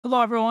Hello,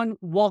 everyone.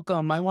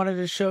 Welcome. I wanted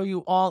to show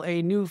you all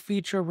a new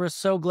feature we're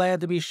so glad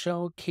to be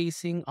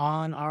showcasing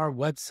on our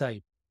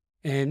website.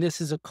 And this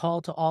is a call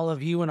to all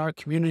of you in our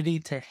community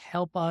to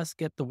help us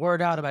get the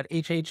word out about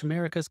HH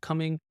America's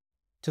coming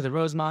to the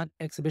Rosemont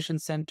Exhibition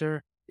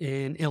Center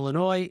in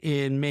Illinois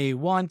in May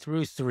 1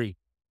 through 3.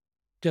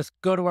 Just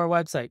go to our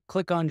website,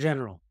 click on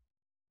General.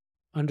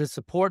 Under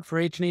Support for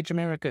H&H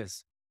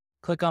Americas,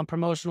 click on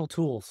Promotional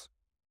Tools.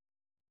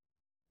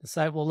 The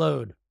site will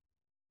load.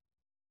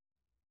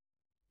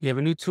 You have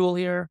a new tool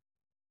here.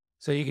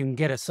 So you can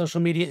get a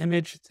social media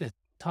image to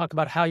talk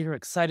about how you're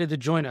excited to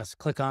join us.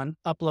 Click on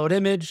Upload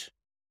Image,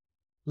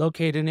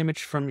 locate an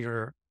image from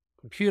your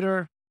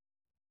computer.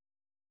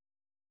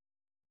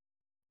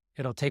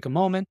 It'll take a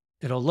moment.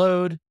 It'll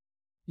load.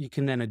 You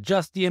can then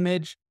adjust the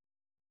image,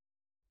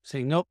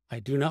 saying, nope,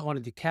 I do not want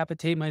to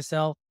decapitate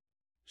myself.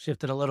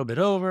 Shift it a little bit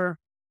over,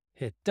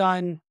 hit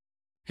done,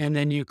 and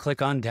then you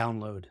click on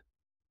Download.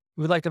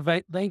 We'd like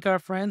to thank our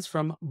friends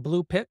from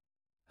Blue Pit,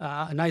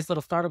 a nice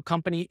little startup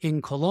company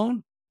in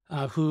Cologne,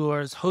 who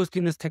is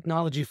hosting this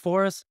technology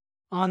for us.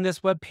 On this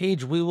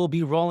webpage, we will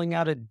be rolling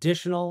out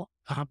additional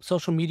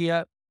social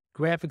media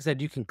graphics that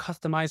you can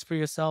customize for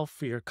yourself,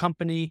 for your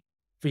company,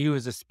 for you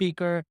as a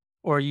speaker,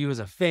 or you as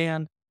a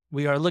fan.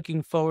 We are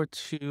looking forward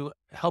to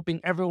helping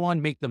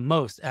everyone make the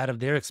most out of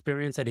their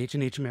experience at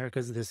H&H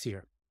Americas this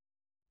year.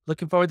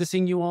 Looking forward to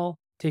seeing you all.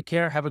 Take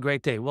care. Have a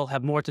great day. We'll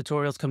have more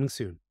tutorials coming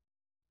soon.